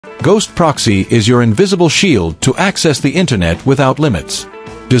Ghost Proxy is your invisible shield to access the internet without limits.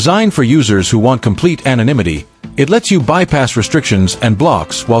 Designed for users who want complete anonymity, it lets you bypass restrictions and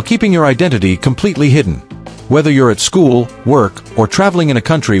blocks while keeping your identity completely hidden. Whether you're at school, work, or traveling in a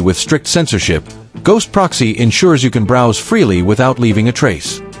country with strict censorship, Ghost Proxy ensures you can browse freely without leaving a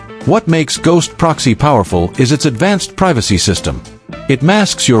trace. What makes Ghost Proxy powerful is its advanced privacy system. It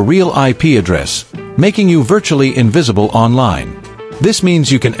masks your real IP address, making you virtually invisible online. This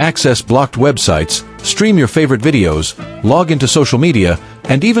means you can access blocked websites, stream your favorite videos, log into social media,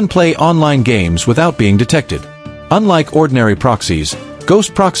 and even play online games without being detected. Unlike ordinary proxies,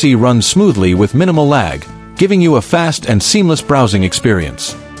 Ghost Proxy runs smoothly with minimal lag, giving you a fast and seamless browsing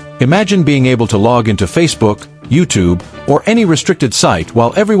experience. Imagine being able to log into Facebook, YouTube, or any restricted site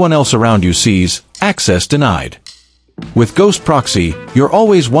while everyone else around you sees "access denied." With Ghost Proxy, you're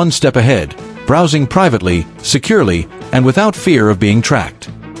always one step ahead, browsing privately, securely, and without fear of being tracked.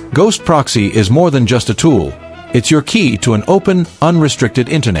 Ghost Proxy is more than just a tool. It's your key to an open, unrestricted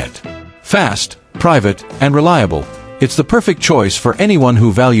internet. Fast, private, and reliable, it's the perfect choice for anyone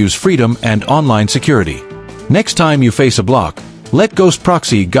who values freedom and online security. Next time you face a block, let Ghost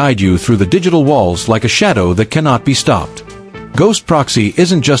Proxy guide you through the digital walls like a shadow that cannot be stopped. Ghost Proxy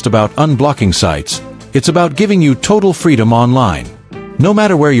isn't just about unblocking sites, it's about giving you total freedom online. No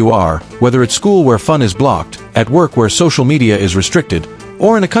matter where you are, whether at school where fun is blocked, at work where social media is restricted,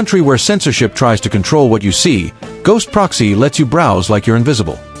 or in a country where censorship tries to control what you see, Ghost Proxy lets you browse like you're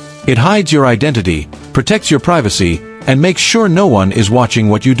invisible. It hides your identity, protects your privacy, and makes sure no one is watching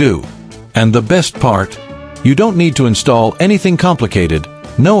what you do. And the best part? You don't need to install anything complicated,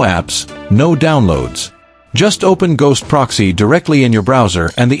 no apps, no downloads. Just open Ghost Proxy directly in your browser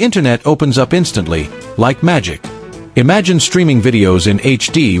and the internet opens up instantly, like magic. Imagine streaming videos in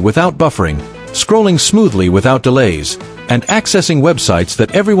HD without buffering, scrolling smoothly without delays, and accessing websites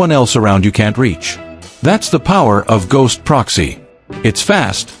that everyone else around you can't reach. That's the power of Ghost Proxy. It's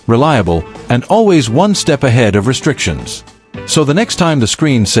fast, reliable, and always one step ahead of restrictions. So the next time the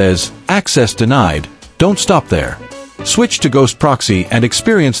screen says, "Access denied," don't stop there. Switch to Ghost Proxy and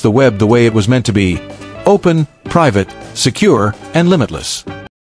experience the web the way it was meant to be: open, private, secure, and limitless.